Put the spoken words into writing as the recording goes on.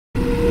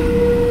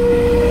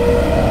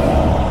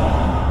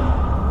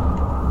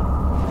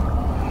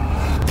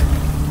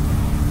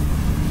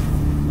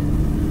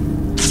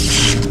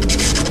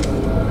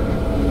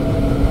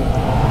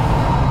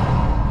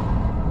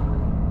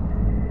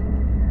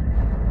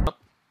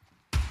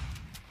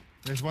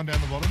There's one down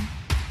the bottom.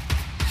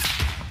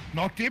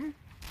 Knocked him.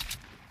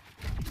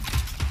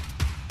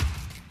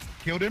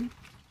 Killed him.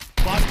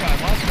 Last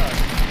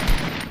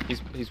guy.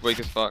 He's weak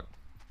as fuck.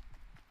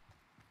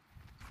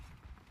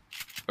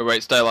 Oh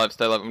wait, stay alive,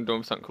 I'm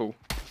doing something cool.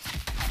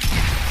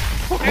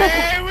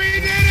 Hey, we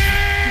did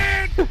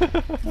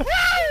it!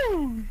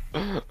 Woo!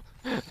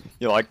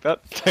 You like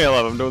that? Stay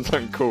alive, I'm doing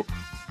something cool.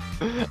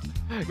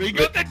 We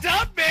got the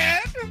dub,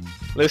 man!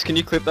 Liz, can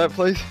you clip that,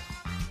 please?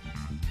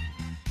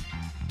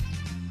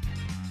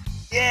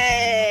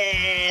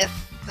 Yes!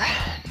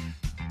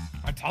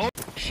 I told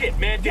you. Shit,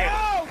 man, Yo,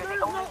 there's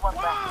no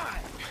why!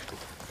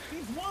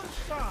 He's one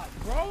shot,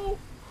 bro!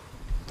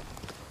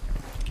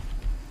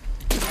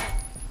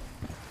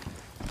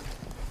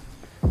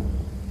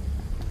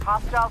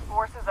 Hostile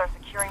forces are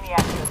securing the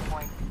access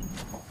point.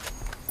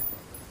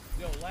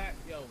 Yo,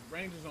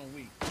 Rangers on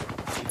weak.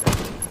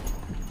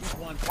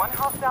 One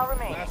hostile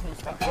remaining. Last one's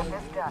stuck. Last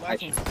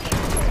one's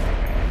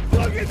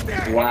Look at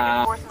that!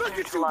 Wow. Forces Look at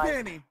you,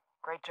 neutralized. Benny!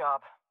 Great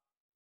job.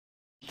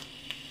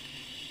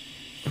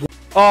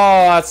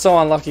 Oh, that's so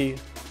unlucky.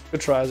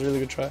 Good try, it's a really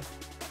good try.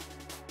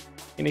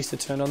 He needs to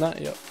turn on that,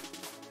 yep.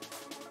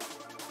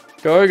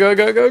 Go, go,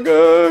 go, go,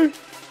 go!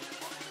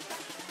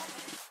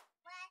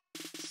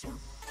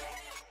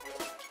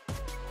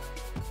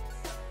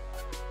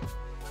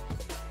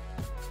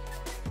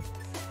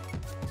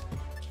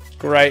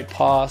 Great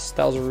pass,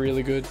 that was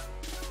really good.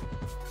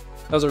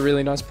 That was a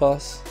really nice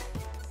pass.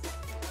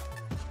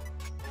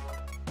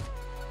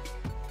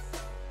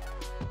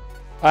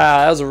 Wow,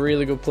 that was a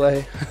really good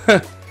play.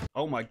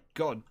 Oh my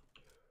god.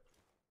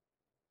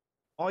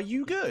 Are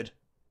you good?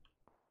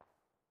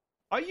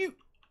 Are you...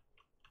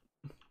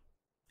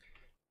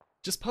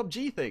 Just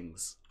PUBG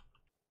things.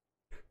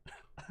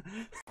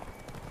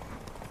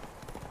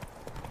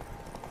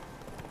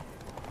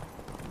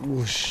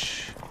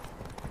 Whoosh.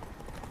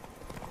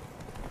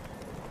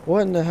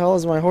 What in the hell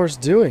is my horse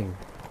doing?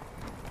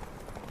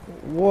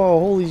 Whoa,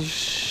 holy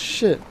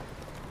shit.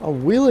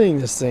 I'm wheeling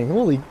this thing,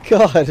 holy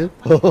god.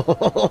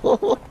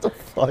 What the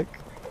fuck?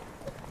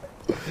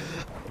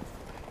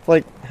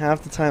 Like,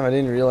 half the time I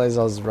didn't realize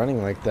I was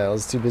running like that. I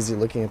was too busy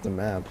looking at the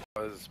map.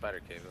 Oh, this is a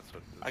spider cave, that's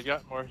what it is. I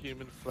got more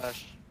human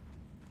flesh.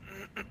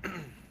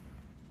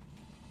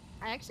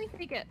 I actually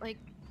think it like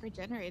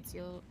regenerates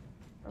you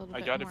a little I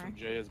bit got more. it from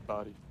Jaya's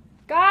body.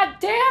 God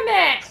damn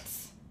it!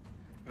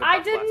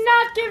 I did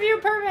not give you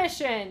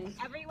permission!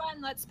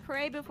 Everyone, let's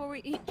pray before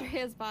we eat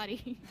Drea's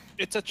body.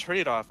 It's a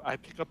trade-off. I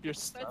pick up your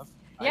stuff.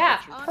 Yeah,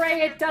 I get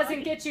pray it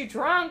doesn't get you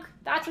drunk.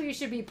 That's what you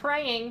should be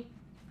praying.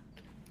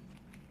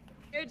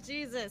 Dear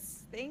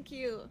Jesus, thank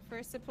you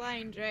for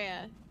supplying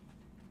Drea.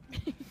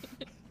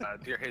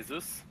 Dear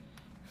Jesus.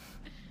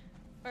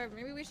 Or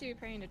maybe we should be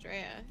praying to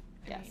Drea.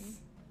 Yes.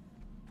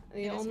 It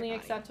The is her only body.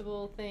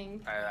 acceptable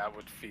thing I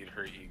would feed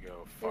her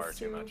ego far is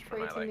too to much for pray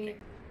my to me.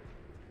 liking.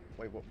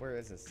 Wait, where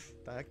is this?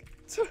 The heck?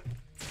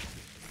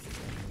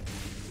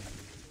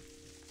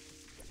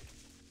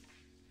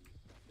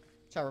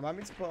 Chat, remind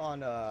me to put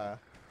on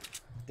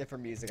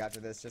different music after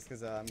this, just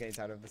because I'm getting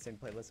tired of the same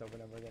playlist over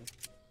and over again.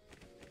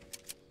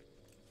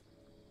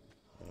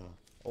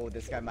 Oh,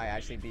 this guy might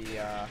actually be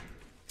a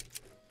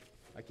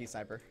key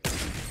sniper.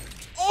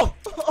 Oh!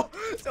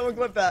 Someone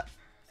clip that!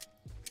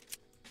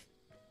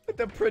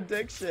 The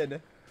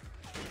prediction!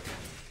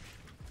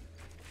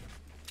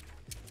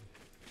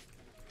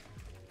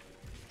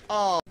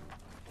 Oh!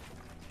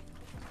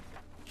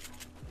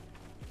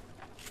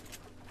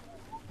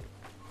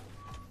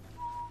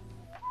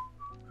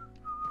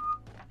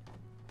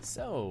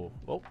 So,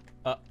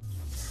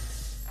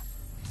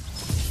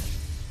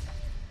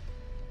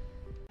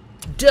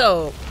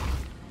 Dope.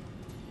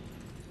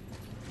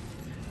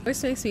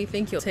 This makes me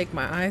think you'll take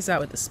my eyes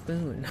out with a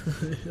spoon.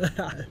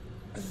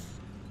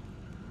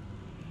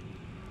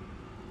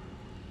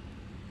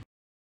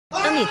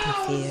 No need to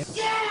fear.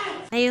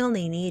 I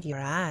only need your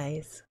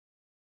eyes.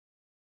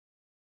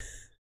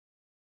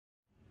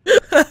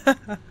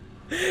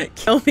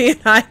 Kill me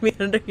and hide me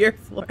under your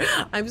floor.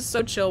 I'm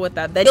so chill with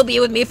that. Then you'll be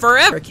with me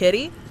forever,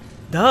 kitty.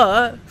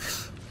 Duh.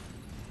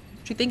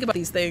 What you think about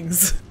these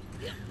things?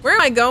 Where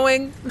am I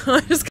going?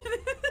 I'm just gonna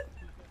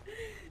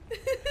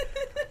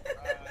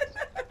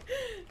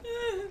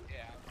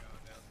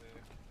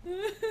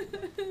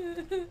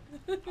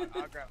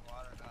I'll grab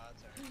water. No,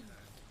 it's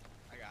alright.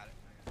 I got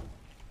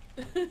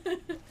it.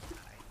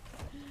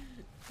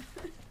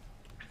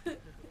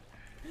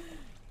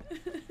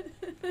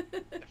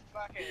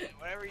 Fucking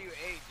whatever you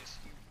ate, just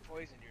you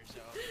poisoned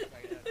yourself. If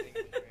I gotta think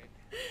of it, right?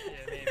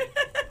 Yeah, maybe.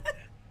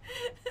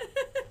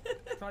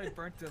 Probably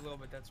burnt it a little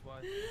bit. That's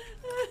why.